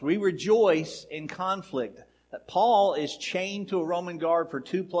We rejoice in conflict. Paul is chained to a Roman guard for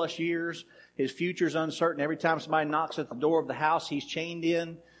 2+ years. His future's uncertain. Every time somebody knocks at the door of the house, he's chained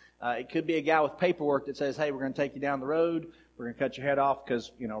in. It could be a guy with paperwork that says, hey, we're going to take you down the road. We're going to cut your head off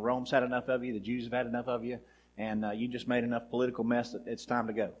because, Rome's had enough of you. The Jews have had enough of you. And you just made enough political mess that it's time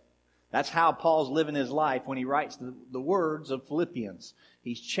to go. That's how Paul's living his life when he writes the words of Philippians.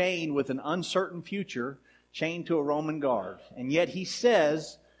 He's chained with an uncertain future, chained to a Roman guard. And yet he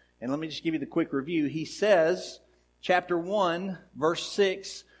says, and let me just give you the quick review. He says, chapter 1, verse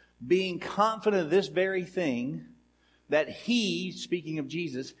 6, being confident of this very thing, that He, speaking of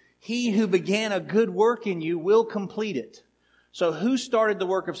Jesus, He who began a good work in you will complete it. So who started the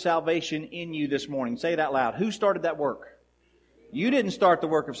work of salvation in you this morning? Say it out loud. Who started that work? You didn't start the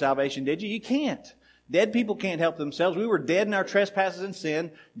work of salvation, did you? You can't. Dead people can't help themselves. We were dead in our trespasses and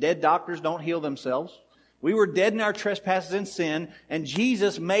sin. Dead doctors don't heal themselves. We were dead in our trespasses and sin, and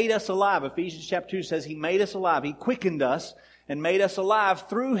Jesus made us alive. Ephesians chapter 2 says He made us alive. He quickened us and made us alive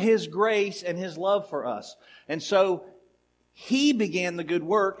through His grace and His love for us. And so He began the good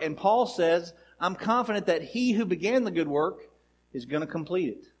work, and Paul says, I'm confident that He who began the good work is going to complete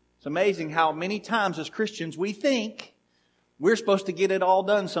it. It's amazing how many times as Christians we think we're supposed to get it all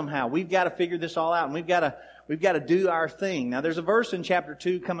done somehow. We've got to figure this all out, and we've got to do our thing. Now there's a verse in chapter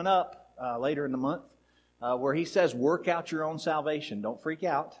 2 coming up later in the month where he says, work out your own salvation. Don't freak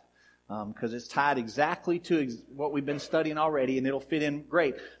out because it's tied exactly to what we've been studying already, and it'll fit in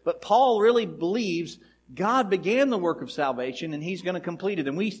great. But Paul really believes God began the work of salvation and He's going to complete it.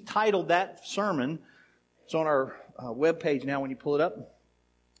 And we titled that sermon, it's on our webpage now when you pull it up.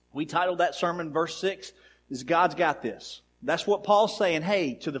 We titled that sermon, verse 6, is God's got this. That's what Paul's saying.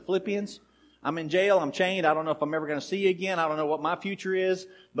 Hey, to the Philippians, I'm in jail, I'm chained, I don't know if I'm ever going to see you again, I don't know what my future is,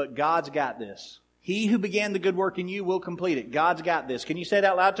 but God's got this. He who began the good work in you will complete it. God's got this. Can you say it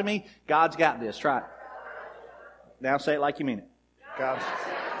out loud to me? God's got this. Try it. Now say it like you mean it. God's.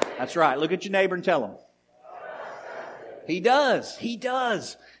 That's right. Look at your neighbor and tell him. He does. He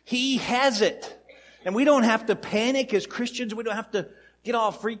does. He has it. And we don't have to panic as Christians. We don't have to get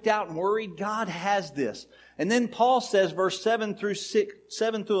all freaked out and worried. God has this. And then Paul says, verse 7 through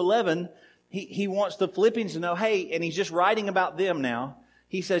 11, he wants the Philippians to know, hey, and he's just writing about them now.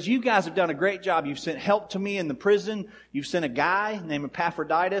 He says, you guys have done a great job. You've sent help to me in the prison. You've sent a guy named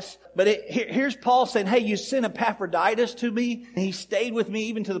Epaphroditus. But here's Paul saying, hey, you sent Epaphroditus to me. And he stayed with me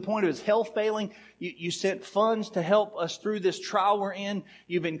even to the point of his health failing. You sent funds to help us through this trial we're in.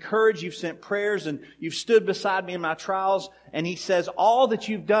 You've encouraged, you've sent prayers, and you've stood beside me in my trials. And he says, all that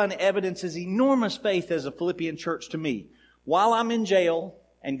you've done evidences enormous faith as a Philippian church to me. While I'm in jail,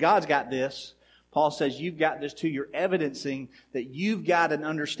 and God's got this, Paul says, you've got this too. You're evidencing that you've got an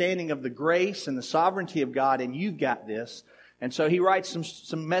understanding of the grace and the sovereignty of God, and you've got this. And so he writes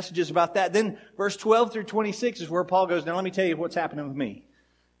some messages about that. Then verse 12 through 26 is where Paul goes, now let me tell you what's happening with me.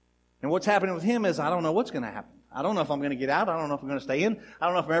 And what's happening with him is I don't know what's going to happen. I don't know if I'm going to get out. I don't know if I'm going to stay in. I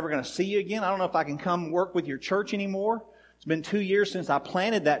don't know if I'm ever going to see you again. I don't know if I can come work with your church anymore. It's been 2 years since I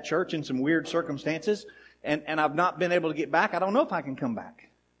planted that church in some weird circumstances, and I've not been able to get back. I don't know if I can come back.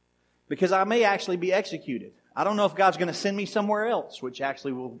 Because I may actually be executed. I don't know if God's going to send me somewhere else, which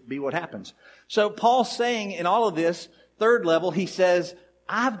actually will be what happens. So Paul's saying in all of this, third level, he says,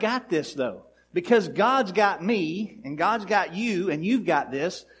 I've got this though. Because God's got me, and God's got you, and you've got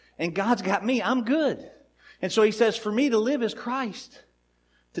this, and God's got me, I'm good. And so he says, for me to live is Christ.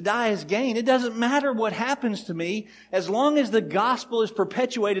 To die is gain. It doesn't matter what happens to me. As long as the gospel is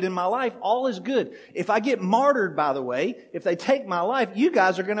perpetuated in my life, all is good. If I get martyred, by the way, if they take my life, you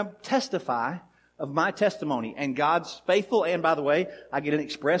guys are going to testify of my testimony. And God's faithful. And by the way, I get an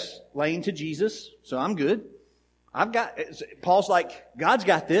express lane to Jesus. So I'm good. Paul's like, God's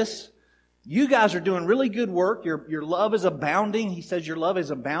got this. You guys are doing really good work. Your love is abounding. He says your love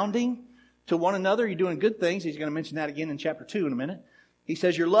is abounding to one another. You're doing good things. He's going to mention that again in chapter 2 in a minute. He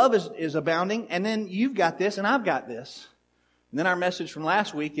says your love is abounding, and then you've got this, and I've got this. And then our message from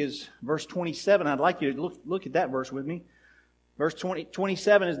last week is verse 27. I'd like you to look at that verse with me. Verse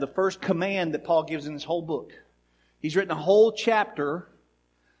 27 is the first command that Paul gives in this whole book. He's written a whole chapter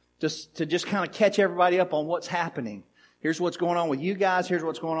to just kind of catch everybody up on what's happening. Here's what's going on with you guys. Here's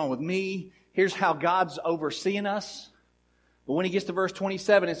what's going on with me. Here's how God's overseeing us. But when he gets to verse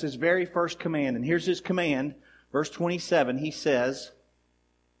 27, it's his very first command. And here's his command. Verse 27, he says,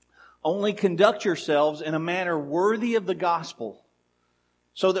 only conduct yourselves in a manner worthy of the gospel,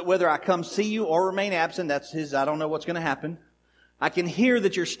 so that whether I come see you or remain absent, that's his, I don't know what's going to happen, I can hear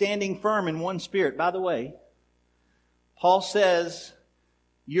that you're standing firm in one spirit. By the way, Paul says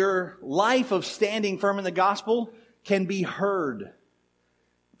your life of standing firm in the gospel can be heard.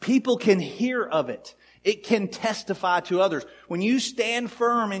 People can hear of it. It can testify to others. When you stand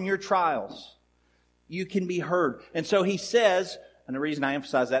firm in your trials, you can be heard. And so he says, and the reason I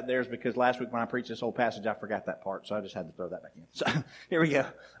emphasize that there is because last week when I preached this whole passage, I forgot that part, so I just had to throw that back in. So here we go.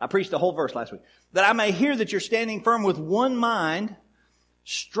 I preached the whole verse last week. That I may hear that you're standing firm with one mind,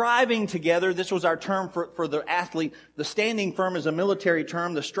 striving together. This was our term for the athlete. The standing firm is a military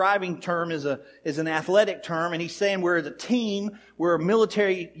term. The striving term is an athletic term. And he's saying we're a team. We're a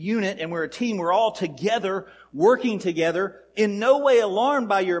military unit and we're a team. We're all together, working together, in no way alarmed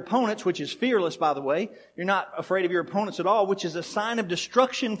by your opponents, which is fearless, by the way. You're not afraid of your opponents at all, which is a sign of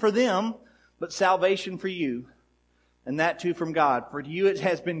destruction for them, but salvation for you. And that too from God. For to you it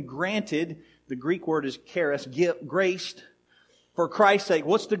has been granted, the Greek word is charis, graced, for Christ's sake.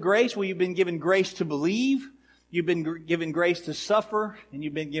 What's the grace? Well, you've been given grace to believe, you've been given grace to suffer, and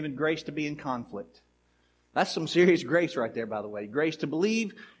you've been given grace to be in conflict. That's some serious grace right there, by the way. Grace to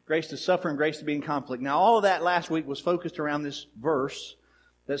believe, grace to suffer, and grace to be in conflict. Now, all of that last week was focused around this verse.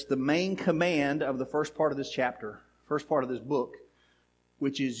 That's the main command of the first part of this chapter, first part of this book,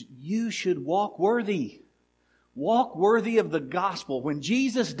 which is you should walk worthy. Walk worthy of the gospel. When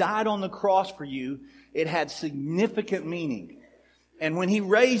Jesus died on the cross for you, it had significant meaning. And when He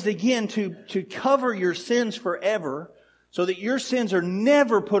raised again to cover your sins forever, so that your sins are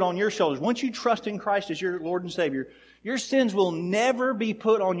never put on your shoulders. Once you trust in Christ as your Lord and Savior, your sins will never be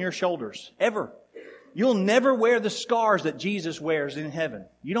put on your shoulders. Ever. You'll never wear the scars that Jesus wears in heaven.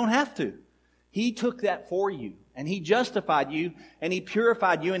 You don't have to. He took that for you. And He justified you. And He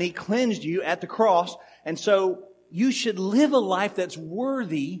purified you. And He cleansed you at the cross. And so you should live a life that's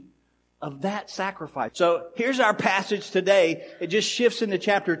worthy of that sacrifice. So here's our passage today. It just shifts into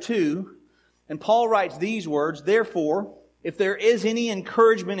chapter 2. And Paul writes these words, therefore, if there is any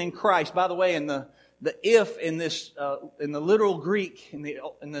encouragement in Christ, by the way, in the if in this, in the literal Greek, in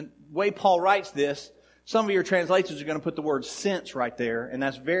the way Paul writes this, some of your translations are going to put the word since right there. And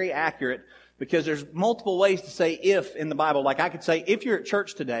that's very accurate because there's multiple ways to say if in the Bible. Like I could say, if you're at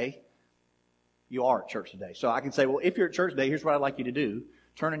church today, you are at church today. So I can say, well, if you're at church today, here's what I'd like you to do.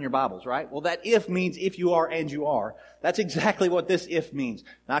 Turn in your Bibles, right? Well, that if means if you are and you are. That's exactly what this if means.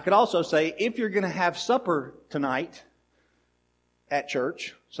 Now, I could also say, if you're going to have supper tonight at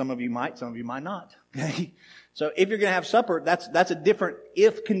church, some of you might not. Okay? So if you're going to have supper, that's a different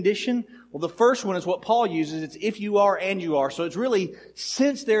if condition. Well, the first one is what Paul uses. It's if you are and you are. So it's really,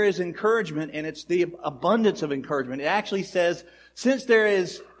 since there is encouragement, and it's the abundance of encouragement. It actually says, since there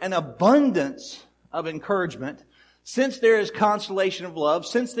is an abundance of encouragement, since there is consolation of love,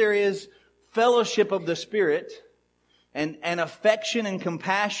 since there is fellowship of the Spirit, and affection and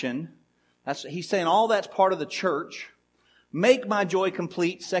compassion, he's saying all that's part of the church. Make my joy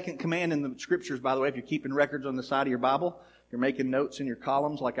complete, second command in the Scriptures, by the way, if you're keeping records on the side of your Bible, you're making notes in your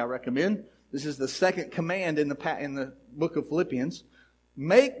columns like I recommend. This is the second command in the book of Philippians.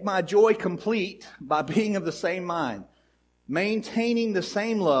 Make my joy complete by being of the same mind, maintaining the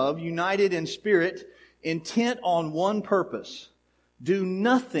same love, united in spirit, intent on one purpose. Do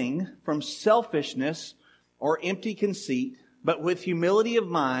nothing from selfishness or empty conceit, but with humility of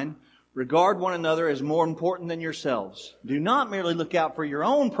mind, regard one another as more important than yourselves. Do not merely look out for your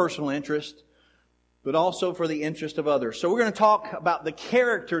own personal interest, but also for the interest of others. So we're going to talk about the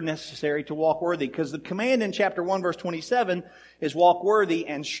character necessary to walk worthy, because the command in chapter 1, verse 27 is walk worthy,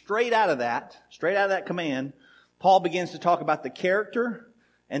 and straight out of that command, Paul begins to talk about the character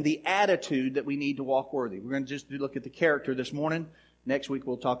and the attitude that we need to walk worthy. We're going to just look at the character this morning. Next week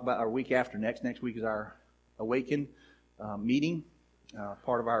we'll talk about our week after next. Next week is our Awaken meeting,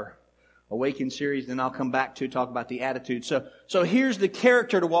 part of our Awaken series. Then I'll come back to talk about the attitude. So here's the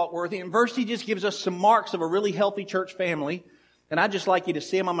character to walk worthy. And verse he just gives us some marks of a really healthy church family. And I'd just like you to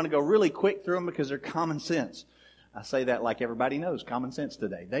see them. I'm going to go really quick through them because they're common sense. I say that like everybody knows common sense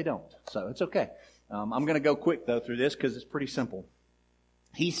today. They don't. So it's okay. I'm going to go quick though through this because it's pretty simple.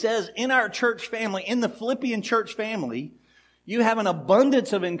 He says in our church family, in the Philippian church family, you have an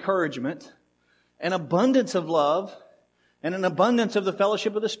abundance of encouragement, an abundance of love, and an abundance of the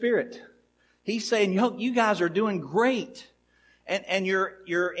fellowship of the Spirit. He's saying, you guys are doing great. And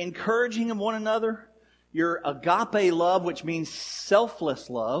you're encouraging of one another. Your agape love, which means selfless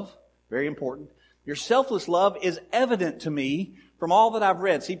love, very important. Your selfless love is evident to me from all that I've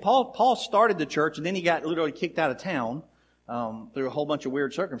read. See, Paul started the church and then he got literally kicked out of town through a whole bunch of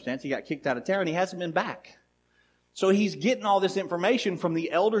weird circumstances. He got kicked out of town and he hasn't been back. So he's getting all this information from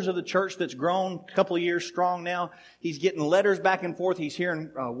the elders of the church that's grown a couple of years strong now. He's getting letters back and forth. He's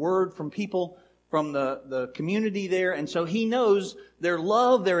hearing word from people from the community there. And so he knows their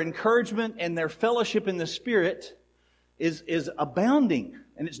love, their encouragement, and their fellowship in the Spirit is abounding.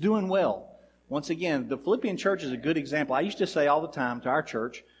 and it's doing well. Once again, the Philippian church is a good example. I used to say all the time to our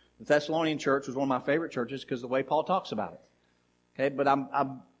church, the Thessalonian church was one of my favorite churches because of the way Paul talks about it. Okay, but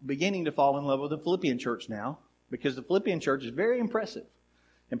I'm beginning to fall in love with the Philippian church now because the Philippian church is very impressive.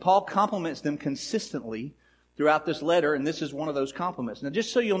 And Paul compliments them consistently throughout this letter, and this is one of those compliments. Now,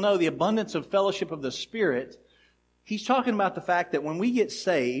 just so you'll know, the abundance of fellowship of the Spirit, he's talking about the fact that when we get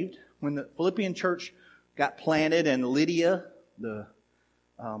saved, when the Philippian church got planted and Lydia, the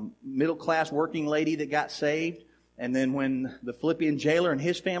middle-class working lady that got saved, and then when the Philippian jailer and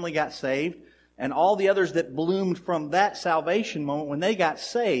his family got saved, and all the others that bloomed from that salvation moment, when they got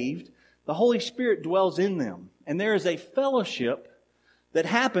saved, the Holy Spirit dwells in them. And there is a fellowship that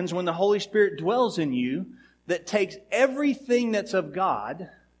happens when the Holy Spirit dwells in you that takes everything that's of God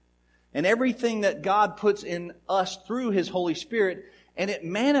and everything that God puts in us through His Holy Spirit, and it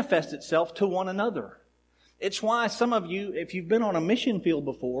manifests itself to one another. It's why some of you, if you've been on a mission field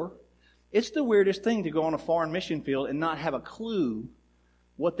before, it's the weirdest thing to go on a foreign mission field and not have a clue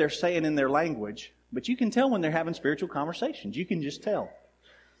what they're saying in their language. But you can tell when they're having spiritual conversations. You can just tell.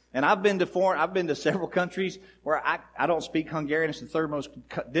 And I've been to several countries where I don't speak Hungarian. It's the third most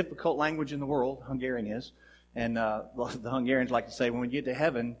difficult language in the world, Hungarian is. And the Hungarians like to say, when we get to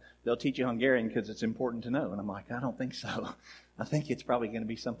heaven, they'll teach you Hungarian because it's important to know. And I'm like, I don't think so. I think it's probably going to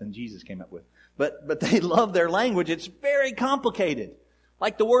be something Jesus came up with. But they love their language. It's very complicated.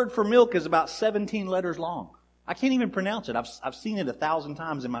 Like the word for milk is about 17 letters long. I can't even pronounce it. I've seen it 1,000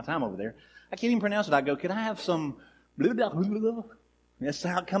 times in my time over there. I can't even pronounce it. I go, can I have some blah, blah, blah, blah? That's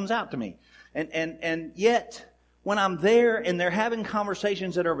how it comes out to me. And yet, when I'm there and they're having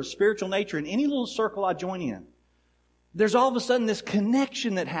conversations that are of a spiritual nature in any little circle I join in, there's all of a sudden this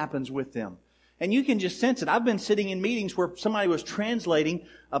connection that happens with them. And you can just sense it. I've been sitting in meetings where somebody was translating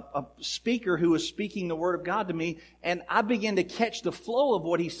a speaker who was speaking the Word of God to me, and I begin to catch the flow of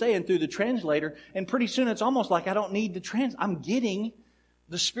what he's saying through the translator, and pretty soon it's almost like I don't need to I'm getting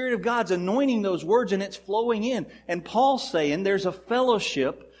the Spirit of God's anointing those words, and it's flowing in. And Paul's saying there's a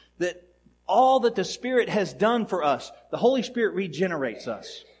fellowship that all that the Spirit has done for us, the Holy Spirit regenerates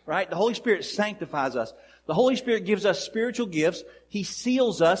us, right? The Holy Spirit sanctifies us. The Holy Spirit gives us spiritual gifts. He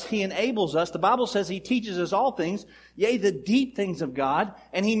seals us. He enables us. The Bible says He teaches us all things, yea, the deep things of God.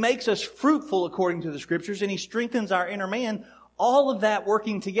 And He makes us fruitful according to the Scriptures. And He strengthens our inner man. All of that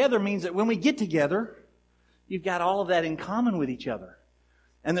working together means that when we get together, you've got all of that in common with each other.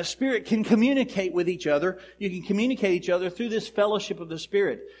 And the Spirit can communicate with each other. You can communicate each other through this fellowship of the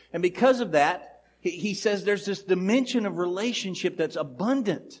Spirit. And because of that, He says there's this dimension of relationship that's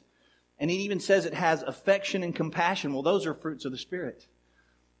abundant. And He even says it has affection and compassion. Well, those are fruits of the Spirit.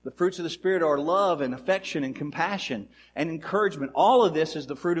 The fruits of the Spirit are love and affection and compassion and encouragement. All of this is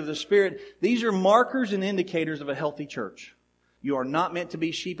the fruit of the Spirit. These are markers and indicators of a healthy church. You are not meant to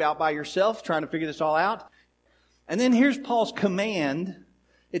be sheep out by yourself trying to figure this all out. And then here's Paul's command.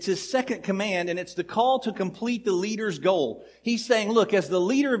 It's his second command, and it's the call to complete the leader's goal. He's saying, look, as the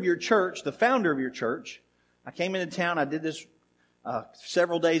leader of your church, the founder of your church, I came into town, I did this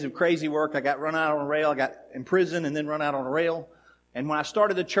several days of crazy work. I got run out on a rail. I got in prison and then run out on a rail. And when I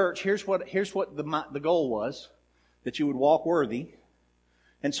started the church, here's what the goal was, that you would walk worthy.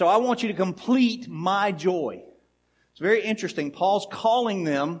 And so I want you to complete my joy. It's very interesting. Paul's calling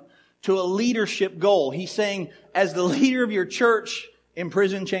them to a leadership goal. He's saying, as the leader of your church, in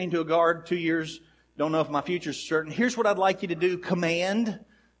prison, chained to a guard, 2 years, don't know if my future's certain. Here's what I'd like you to do. Command.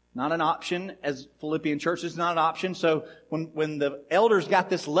 Not an option, as Philippian church is not an option. So when the elders got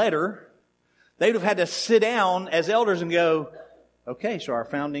this letter, they would have had to sit down as elders and go, okay, so our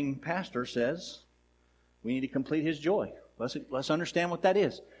founding pastor says we need to complete his joy. Let's understand what that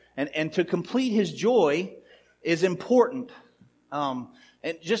is. And to complete his joy is important. And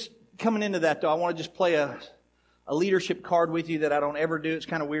just coming into that, though, I want to just play a leadership card with you that I don't ever do. It's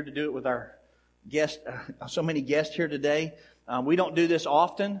kind of weird to do it with our guest, so many guests here today. We don't do this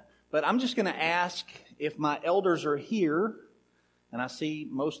often, but I'm just going to ask if my elders are here, and I see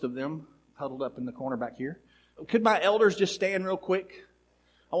most of them huddled up in the corner back here. Could my elders just stand real quick?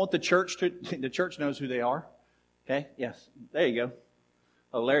 I want the church knows who they are. Okay? Yes. There you go.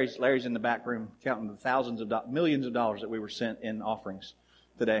 Oh, Larry's in the back room counting the millions of dollars that we were sent in offerings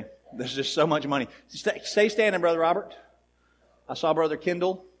today. There's just so much money. Stay standing, Brother Robert. I saw Brother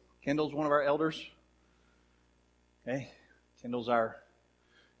Kendall. Kendall's one of our elders. Okay? Kendall's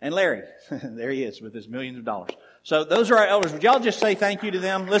and Larry, there he is with his millions of dollars. So those are our elders. Would y'all just say thank you to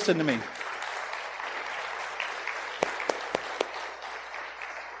them? Listen to me.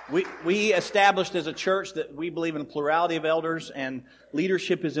 We established as a church that we believe in a plurality of elders, and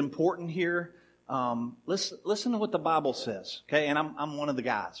leadership is important here. listen to what the Bible says, okay? And I'm one of the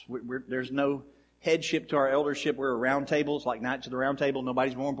guys. There's no headship to our eldership. We're a round table. It's like Knights of the Round Table.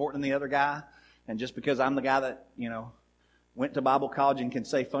 Nobody's more important than the other guy. And just because I'm the guy that, went to Bible college and can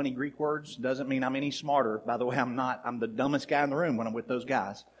say funny Greek words doesn't mean I'm any smarter. By the way, I'm not. I'm the dumbest guy in the room when I'm with those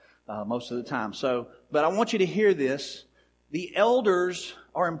guys most of the time. But I want you to hear this. The elders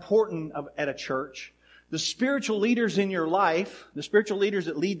are important at a church. The spiritual leaders in your life, the spiritual leaders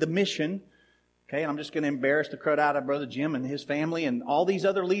that lead the mission, okay, and I'm just going to embarrass the crud out of Brother Jim and his family and all these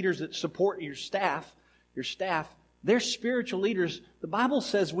other leaders that support your staff, they're spiritual leaders. The Bible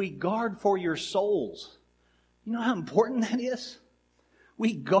says we guard for your souls. You know how important that is?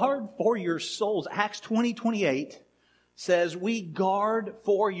 We guard for your souls. Acts 20:28 says we guard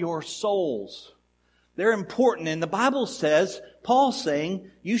for your souls. They're important. And the Bible says, Paul's saying,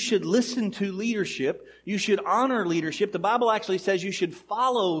 you should listen to leadership. You should honor leadership. The Bible actually says you should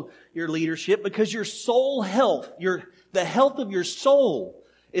follow your leadership because your soul health, the health of your soul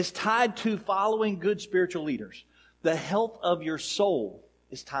is tied to following good spiritual leaders. The health of your soul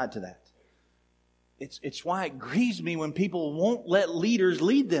is tied to that. It's why it grieves me when people won't let leaders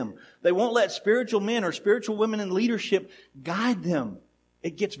lead them. They won't let spiritual men or spiritual women in leadership guide them.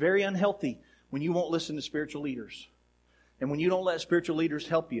 It gets very unhealthy when you won't listen to spiritual leaders. And when you don't let spiritual leaders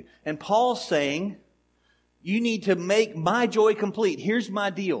help you. And Paul's saying, you need to make my joy complete. Here's my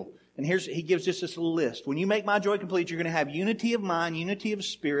deal. And he gives just this little list. When you make my joy complete, you're going to have unity of mind, unity of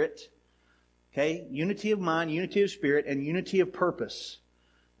spirit. Okay? Unity of mind, unity of spirit, and unity of purpose.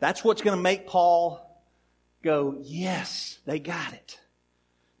 That's what's going to make Paul go, yes, they got it.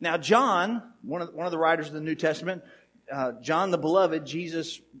 Now, John, one of the writers of the New Testament, John the Beloved,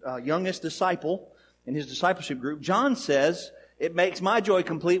 Jesus' youngest disciple in his discipleship group, John says, it makes my joy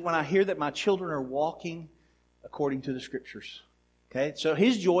complete when I hear that my children are walking according to the Scriptures. Okay, so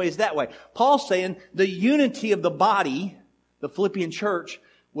his joy is that way. Paul's saying the unity of the body, the Philippian church,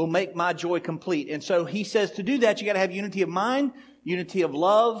 will make my joy complete. And so he says to do that, you got to have unity of mind, unity of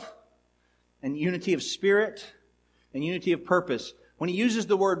love, and unity of spirit, and unity of purpose. When he uses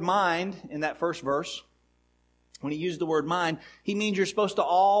the word mind in that first verse, when he uses the word mind, he means you're supposed to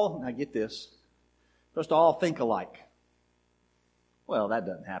all, now get this, supposed to all think alike. Well, that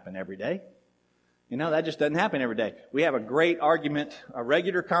doesn't happen every day. That just doesn't happen every day. We have a great argument, a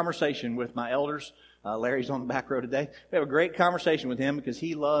regular conversation with my elders. Larry's on the back row today. We have a great conversation with him because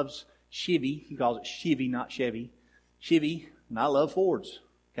he loves Chevy. He calls it Chevy, not Chevy. Chevy, and I love Fords.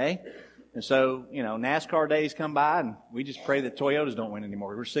 Okay? And so, NASCAR days come by and we just pray that Toyotas don't win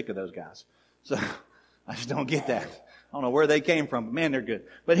anymore. We're sick of those guys. So, I just don't get that. I don't know where they came from, but man, they're good.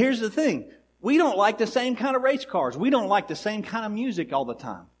 But here's the thing. We don't like the same kind of race cars. We don't like the same kind of music all the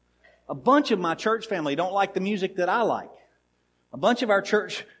time. A bunch of my church family don't like the music that I like.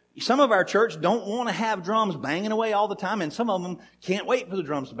 Some of our church don't want to have drums banging away all the time, and some of them can't wait for the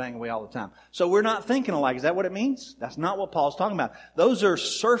drums to bang away all the time. So we're not thinking alike. Is that what it means? That's not what Paul's talking about. Those are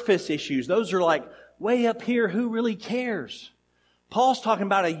surface issues. Those are like way up here. Who really cares? Paul's talking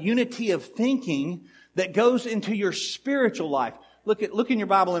about a unity of thinking that goes into your spiritual life. Look in your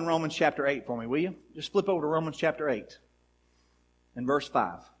Bible in Romans chapter 8 for me, will you? Just flip over to Romans chapter 8 and verse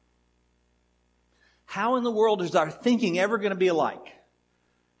 5. How in the world is our thinking ever going to be alike?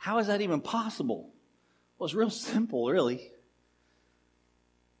 How is that even possible? Well, it's real simple, really.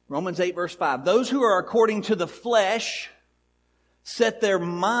 Romans 8 verse 5. Those who are according to the flesh set their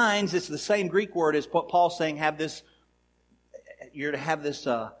minds, it's the same Greek word as what Paul's saying, you're to have this,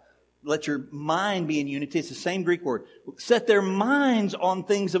 let your mind be in unity. It's the same Greek word. Set their minds on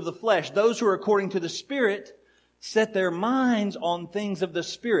things of the flesh. Those who are according to the Spirit set their minds on things of the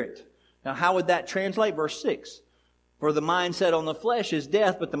Spirit. Now, how would that translate? Verse 6. For the mindset on the flesh is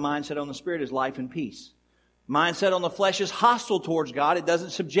death, but the mindset on the Spirit is life and peace. Mindset on the flesh is hostile towards God. It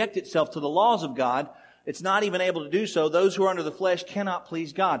doesn't subject itself to the laws of God. It's not even able to do so. Those who are under the flesh cannot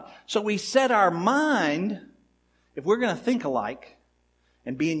please God. So we set our mind, if we're going to think alike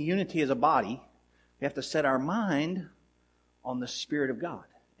and be in unity as a body, we have to set our mind on the Spirit of God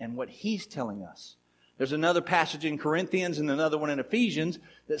and what He's telling us. There's another passage in Corinthians and another one in Ephesians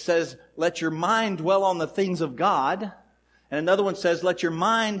that says, let your mind dwell on the things of God. And another one says,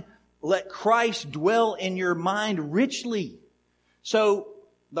 let Christ dwell in your mind richly. So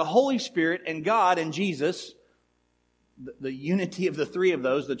the Holy Spirit and God and Jesus, the unity of the three of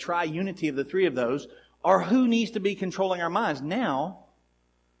those, the triunity of the three of those, are who needs to be controlling our minds. Now,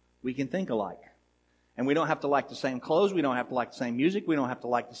 we can think alike. And we don't have to like the same clothes. We don't have to like the same music. We don't have to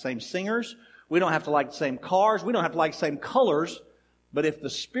like the same singers. We don't have to like the same cars. We don't have to like the same colors. But if the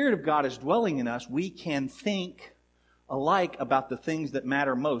Spirit of God is dwelling in us, we can think alike about the things that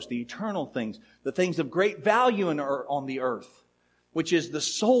matter most, the eternal things, the things of great value on the earth, which is the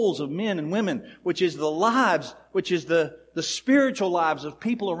souls of men and women, which is the lives, which is the spiritual lives of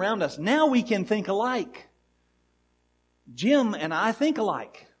people around us. Now we can think alike. Jim and I think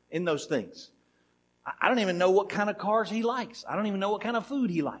alike in those things. I don't even know what kind of cars he likes. I don't even know what kind of food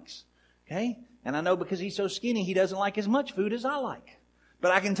he likes. Okay? And I know because he's so skinny, he doesn't like as much food as I like.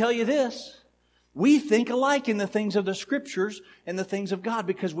 But I can tell you this. We think alike in the things of the Scriptures and the things of God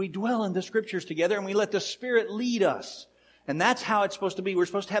because we dwell in the Scriptures together and we let the Spirit lead us. And that's how it's supposed to be. We're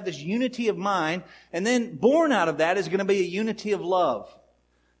supposed to have this unity of mind. And then born out of that is going to be a unity of love.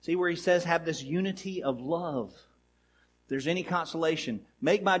 See where he says have this unity of love. If there's any consolation,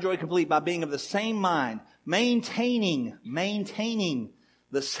 make my joy complete by being of the same mind, maintaining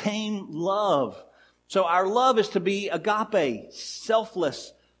the same love. So our love is to be agape,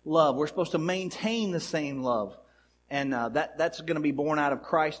 selfless love. We're supposed to maintain the same love. And that's going to be born out of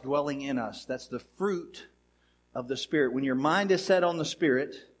Christ dwelling in us. That's the fruit of the Spirit. When your mind is set on the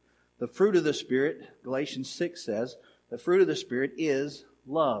Spirit, the fruit of the Spirit, Galatians 6 says, the fruit of the Spirit is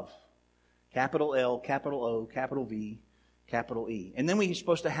love. Capital L, capital O, capital V, capital E. And then we're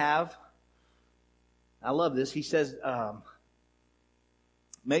supposed to have, I love this, he says,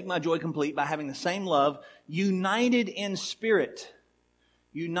 make my joy complete by having the same love, united in spirit.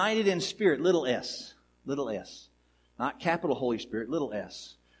 United in spirit, little s. Little s. Not capital Holy Spirit, little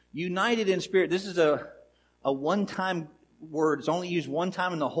s. United in spirit. This is a one-time word. It's only used one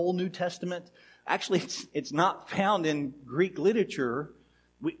time in the whole New Testament. Actually, it's not found in Greek literature.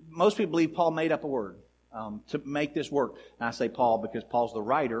 Most people believe Paul made up a word to make this work. And I say Paul because Paul's the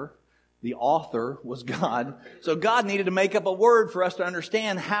writer. The author was God. So God needed to make up a word for us to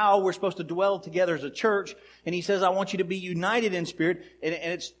understand how we're supposed to dwell together as a church. And he says, I want you to be united in spirit.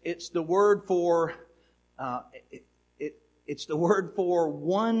 And it's the word for, it's the word for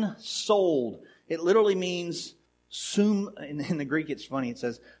one souled. It literally means in the Greek it's funny. It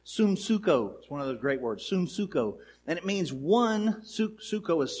says sumsuko. It's one of those great words. Sumsuko. And it means one,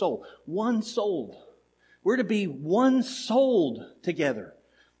 suko is soul. One souled. We're to be one souled together.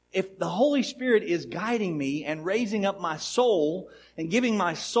 If the Holy Spirit is guiding me and raising up my soul and giving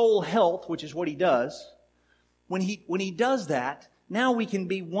my soul health, which is what He does, when He does that, now we can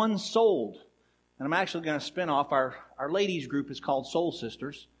be one souled. And I'm actually going to spin off our ladies group is called Soul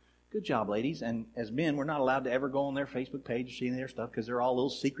Sisters. Good job, ladies. And as men, we're not allowed to ever go on their Facebook page or see their stuff because they're all a little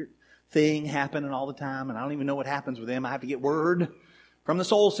secret thing happening all the time. And I don't even know what happens with them. I have to get word from the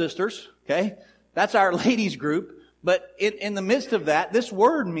Soul Sisters. Okay? That's our ladies group. But in the midst of that, this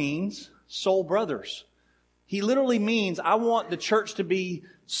word means soul brothers. He literally means I want the church to be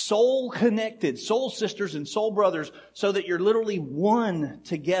soul connected, soul sisters and soul brothers, so that you're literally one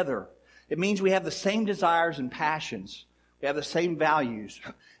together. It means we have the same desires and passions. We have the same values.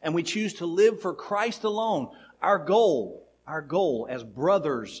 And we choose to live for Christ alone. Our goal as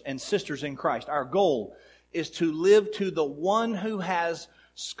brothers and sisters in Christ, our goal is to live to the one who has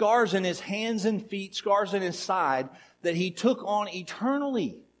scars in his hands and feet, scars in his side, that He took on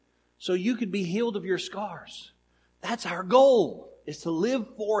eternally so you could be healed of your scars. That's our goal, is to live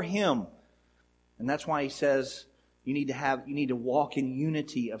for Him. And that's why He says you need to walk in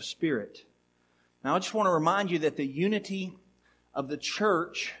unity of spirit. Now I just want to remind you that the unity of the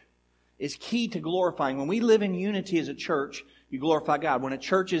church is key to glorifying. When we live in unity as a church, you glorify God. When a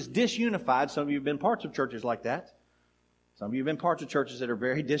church is disunified, some of you have been parts of churches like that. Some of you have been parts of churches that are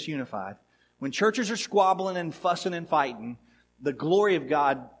very disunified. When churches are squabbling and fussing and fighting, the glory of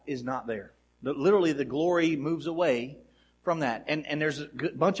God is not there. Literally, the glory moves away from that. And there's a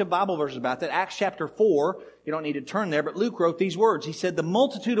bunch of Bible verses about that. Acts chapter 4, you don't need to turn there, but Luke wrote these words. He said, the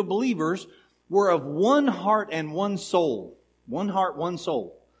multitude of believers were of one heart and one soul. One heart, one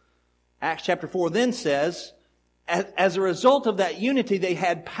soul. Acts chapter 4 then says, as a result of that unity, they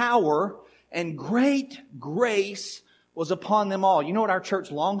had power and great grace was upon them all. You know what our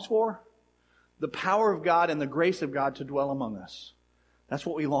church longs for? The power of God and the grace of God to dwell among us. That's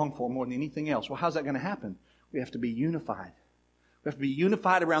what we long for more than anything else. Well, how's that going to happen? We have to be unified. We have to be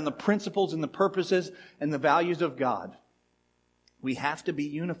unified around the principles and the purposes and the values of God. We have to be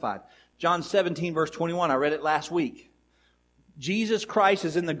unified. John 17 verse 21, I read it last week. Jesus Christ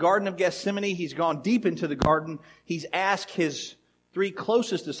is in the Garden of Gethsemane. He's gone deep into the garden. He's asked His 3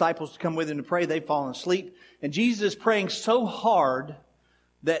 closest disciples to come with Him to pray. They've fallen asleep. And Jesus is praying so hard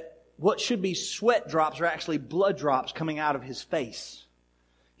that what should be sweat drops are actually blood drops coming out of His face.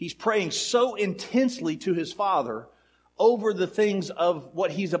 He's praying so intensely to His Father over the things of what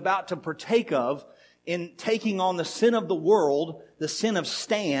He's about to partake of in taking on the sin of the world, the sin of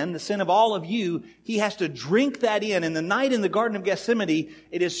Stan, the sin of all of you, He has to drink that in. And the night in the Garden of Gethsemane,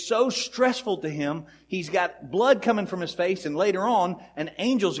 it is so stressful to Him. He's got blood coming from His face, and later on, an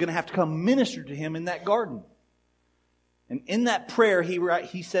angel's going to have to come minister to Him in that garden. And in that prayer,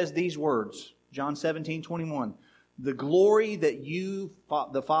 he says these words, John 17:21, "The glory that you,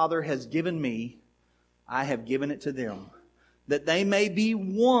 the Father, has given me, I have given it to them, that they may be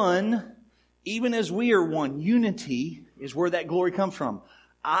one, even as we are one." Unity is where that glory comes from.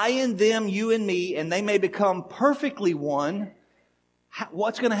 I and them, you and me, and they may become perfectly one.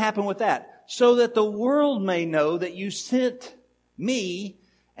 What's going to happen with that? So that the world may know that you sent me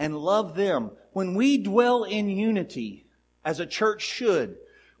and love them. When we dwell in unity, as a church should,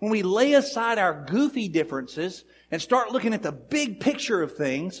 when we lay aside our goofy differences and start looking at the big picture of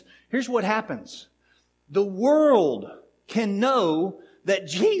things, here's what happens. The world can know that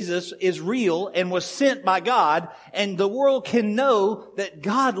Jesus is real and was sent by God, and the world can know that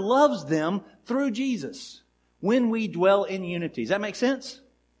God loves them through Jesus when we dwell in unity. Does that make sense?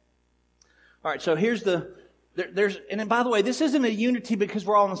 All right, so here's and by the way, this isn't a unity because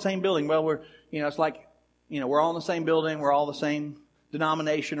we're all in the same building. Well, it's like, we're all in the same building, we're all the same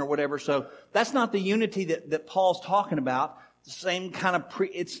denomination or whatever. So that's not the unity that Paul's talking about. The same kind of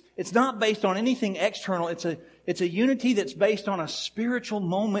it's not based on anything external. It's a unity that's based on a spiritual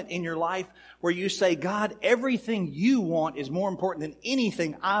moment in your life where you say, God, everything you want is more important than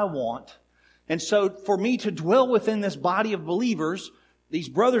anything I want. And so for me to dwell within this body of believers, these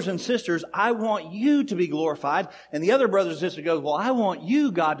brothers and sisters, I want you to be glorified. And the other brothers and sisters go, well, I want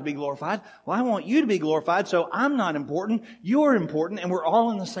you, God, to be glorified. Well, I want you to be glorified, so I'm not important. You're important, and we're all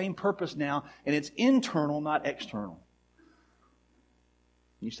in the same purpose now. And it's internal, not external.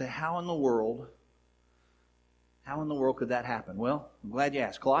 You say, how in the world could that happen? Well, I'm glad you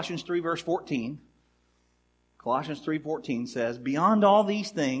asked. Colossians 3, verse 14. Colossians 3:14 says, "Beyond all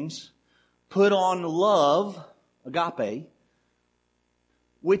these things, put on love," agape,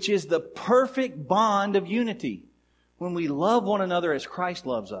 "which is the perfect bond of unity." When we love one another as Christ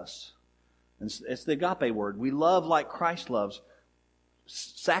loves us. And it's the agape word. We love like Christ loves.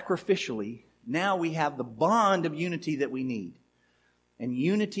 Sacrificially, now we have the bond of unity that we need. And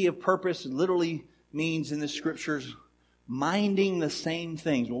unity of purpose literally means in the Scriptures minding the same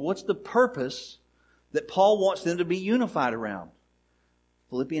things. Well, what's the purpose that Paul wants them to be unified around?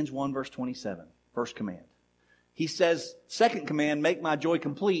 Philippians 1 verse 27, first command. He says, second command, make my joy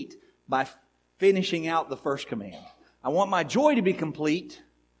complete by finishing out the first command. I want my joy to be complete,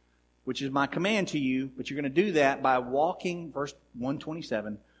 which is my command to you, but you're going to do that by walking, verse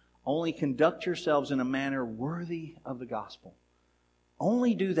 127, only conduct yourselves in a manner worthy of the gospel.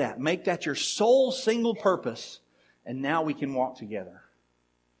 Only do that. Make that your sole single purpose, and now we can walk together.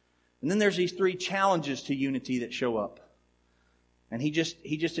 And then there's these three challenges to unity that show up. And he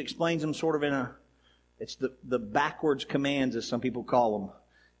just explains them sort of it's the backwards commands, as some people call them.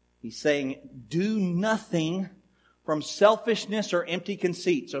 He's saying, do nothing from selfishness or empty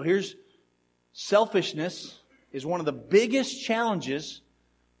conceit. So here's selfishness is one of the biggest challenges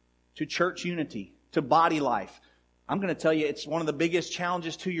to church unity, to body life. I'm going to tell you, it's one of the biggest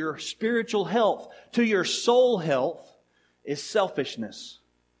challenges to your spiritual health, to your soul health, is selfishness.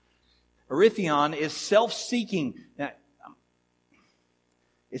 Erythion is self-seeking. Now,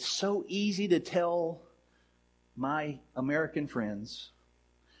 it's so easy to tell my American friends,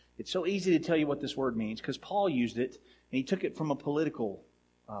 it's so easy to tell you what this word means, because Paul used it, and he took it from a political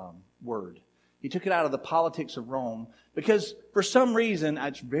word. He took it out of the politics of Rome, because for some reason,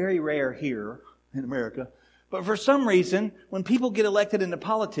 it's very rare here in America, but for some reason, when people get elected into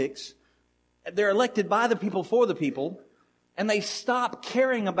politics, they're elected by the people for the people, and they stop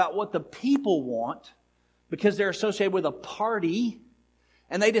caring about what the people want because they're associated with a party,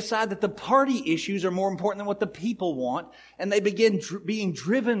 and they decide that the party issues are more important than what the people want, and they begin being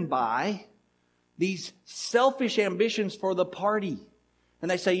driven by these selfish ambitions for the party.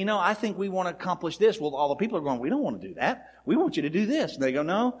 And they say, I think we want to accomplish this. Well, all the people are going, we don't want to do that. We want you to do this. And they go,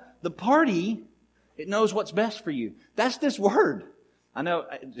 no, the party, it knows what's best for you. That's this word. I know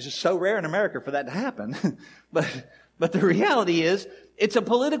it's just so rare in America for that to happen. But the reality is, it's a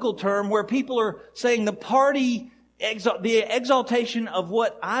political term where people are saying the party, the exaltation of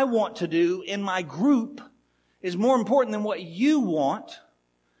what I want to do in my group is more important than what you want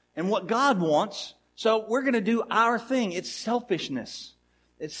and what God wants. So we're going to do our thing. It's selfishness.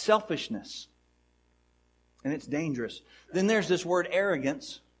 It's selfishness. And it's dangerous. Then there's this word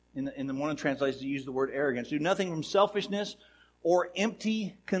arrogance. In the one of the translations, use the word arrogance. Do nothing from selfishness or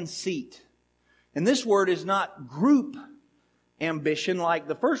empty conceit. And this word is not group ambition, like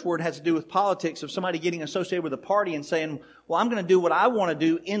the first word has to do with politics, of somebody getting associated with a party and saying, well, I'm going to do what I want to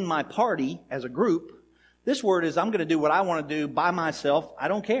do in my party as a group. This word is, I'm going to do what I want to do by myself. I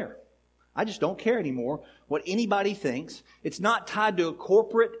don't care. I just don't care anymore what anybody thinks. It's not tied to a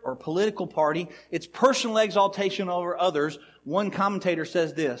corporate or political party. It's personal exaltation over others. One commentator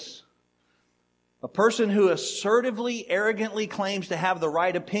says this: a person who assertively, arrogantly claims to have the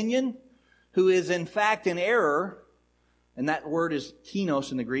right opinion, who is in fact in error, and that word is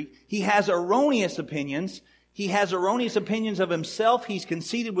kinos in the Greek. He has erroneous opinions. He has erroneous opinions of himself. He's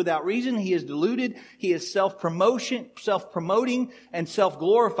conceited without reason. He is deluded. He is self-promoting and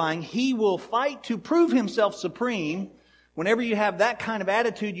self-glorifying. He will fight to prove himself supreme. Whenever you have that kind of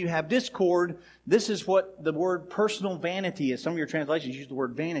attitude, you have discord. This is what the word personal vanity is. Some of your translations use the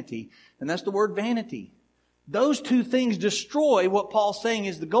word vanity, and that's the word vanity. Those two things destroy what Paul's saying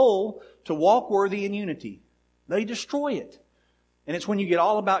is the goal, to walk worthy in unity. They destroy it. And it's when you get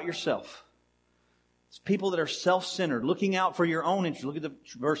all about yourself. It's people that are self-centered, looking out for your own interest. Look at the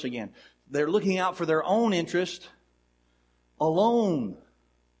verse again. They're looking out for their own interest alone.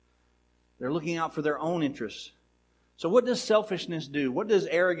 They're looking out for their own interests. So what does selfishness do? What does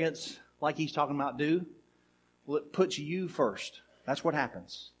arrogance, like he's talking about, do? Well, it puts you first. That's what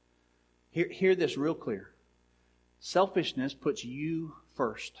happens. Hear this real clear. Selfishness puts you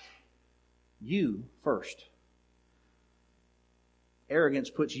first. You first. Arrogance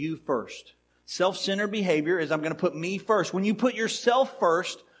puts you first. Self-centered behavior is, I'm going to put me first. When you put yourself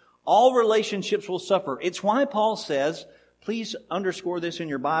first, all relationships will suffer. It's why Paul says, please underscore this in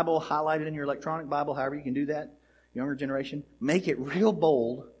your Bible, highlight it in your electronic Bible, however you can do that, younger generation. Make it real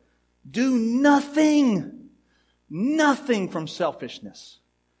bold. Do nothing from selfishness.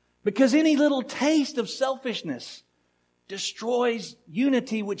 Because any little taste of selfishness destroys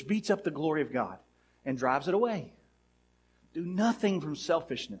unity, which beats up the glory of God and drives it away. Do nothing from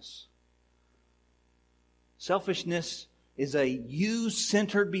selfishness. Selfishness is a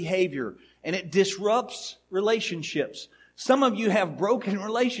you-centered behavior, and it disrupts relationships. Some of you have broken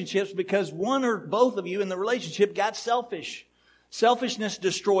relationships because one or both of you in the relationship got selfish. Selfishness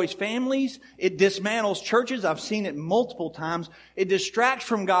destroys families. It dismantles churches. I've seen it multiple times. It distracts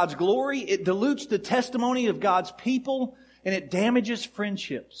from God's glory. It dilutes the testimony of God's people, and it damages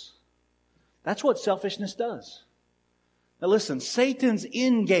friendships. That's what selfishness does. Now listen, Satan's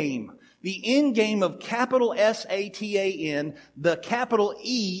end game, the end game of capital Satan, the capital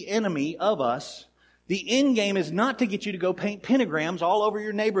E enemy of us, the end game is not to get you to go paint pentagrams all over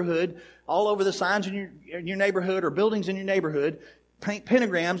your neighborhood, all over the signs in your neighborhood or buildings in your neighborhood, paint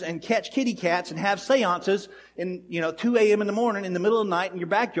pentagrams and catch kitty cats and have seances in 2 a.m. in the morning in the middle of the night in your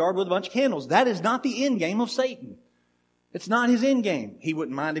backyard with a bunch of candles. That is not the end game of Satan. It's not his end game. He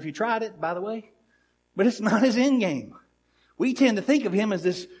wouldn't mind if you tried it, by the way, but it's not his end game. We tend to think of him as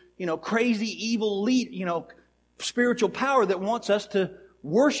this, crazy, evil, spiritual power that wants us to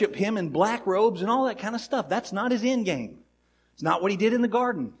worship him in black robes and all that kind of stuff. That's not his end game. It's not what he did in the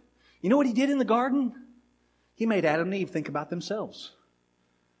garden. You know what he did in the garden? He made Adam and Eve think about themselves.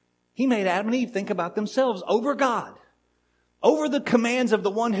 He made Adam and Eve think about themselves over God, over the commands of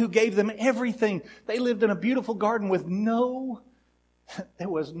the one who gave them everything. They lived in a beautiful garden with there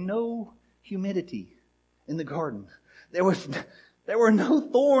was no humidity in the garden. There were no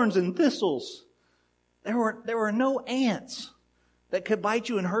thorns and thistles. There were no ants that could bite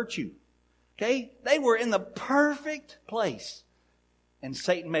you and hurt you. Okay? They were in the perfect place. And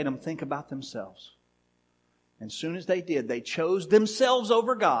Satan made them think about themselves. And as soon as they did, they chose themselves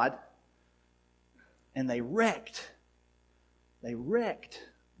over God. And they wrecked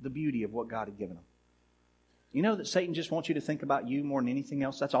the beauty of what God had given them. You know that Satan just wants you to think about you more than anything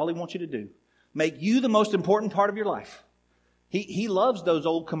else? That's all he wants you to do. Make you the most important part of your life. He loves those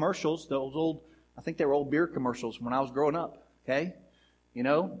old commercials, I think they were old beer commercials when I was growing up. Okay?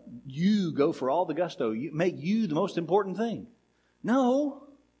 You go for all the gusto. Make you the most important thing. No.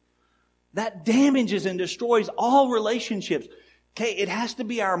 That damages and destroys all relationships. Okay? It has to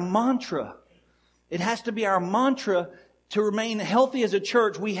be our mantra. It has to be our mantra to remain healthy as a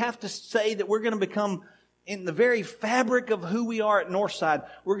church. We have to say that we're going to become, in the very fabric of who we are at Northside,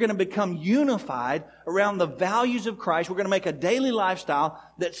 we're going to become unified around the values of Christ. We're going to make a daily lifestyle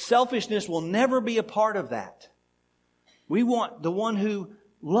that selfishness will never be a part of that. We want the one who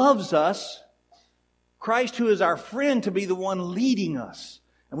loves us, Christ who is our friend, to be the one leading us.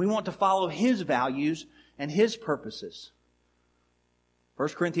 And we want to follow His values and His purposes. 1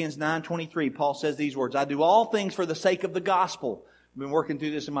 Corinthians 9:23, Paul says these words, I do all things for the sake of the gospel. I've been working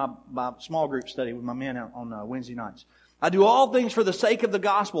through this in my small group study with my men on Wednesday nights. I do all things for the sake of the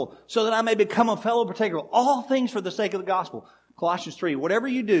gospel, so that I may become a fellow partaker. All things for the sake of the gospel. Colossians 3, whatever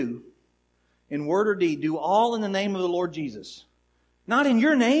you do, in word or deed, do all in the name of the Lord Jesus. Not in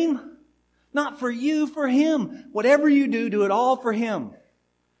your name. Not for you, for Him. Whatever you do, do it all for Him.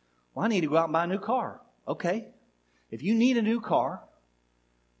 Well, I need to go out and buy a new car. Okay. If you need a new car,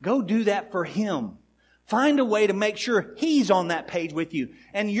 go do that for Him. Find a way to make sure He's on that page with you.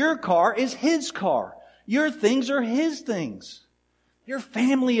 And your car is His car. Your things are His things. Your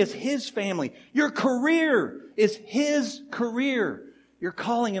family is His family. Your career is His career. Your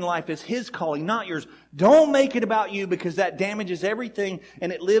calling in life is His calling, not yours. Don't make it about you, because that damages everything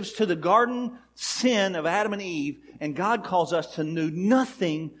and it lives to the garden sin of Adam and Eve. And God calls us to do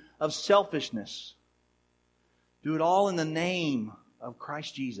nothing of selfishness. Do it all in the name of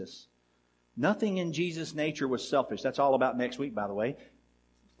Christ Jesus. Nothing in Jesus' nature was selfish. That's all about next week, by the way.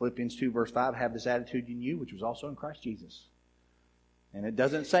 Philippians 2 verse 5, have this attitude in you, which was also in Christ Jesus. And it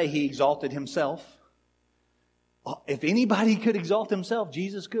doesn't say He exalted Himself. If anybody could exalt himself,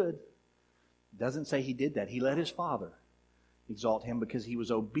 Jesus could. It doesn't say He did that. He let His Father exalt Him because He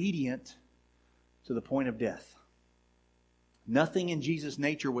was obedient to the point of death. Nothing in Jesus'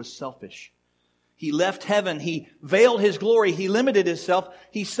 nature was selfish. He left heaven. He veiled His glory. He limited Himself.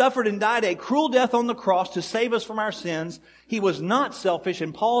 He suffered and died a cruel death on the cross to save us from our sins. He was not selfish.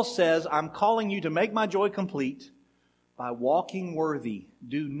 And Paul says, I'm calling you to make my joy complete by walking worthy.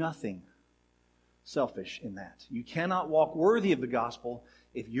 Do nothing selfish in that. You cannot walk worthy of the gospel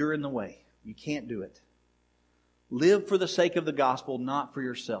if you're in the way. You can't do it. Live for the sake of the gospel, not for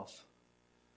yourself.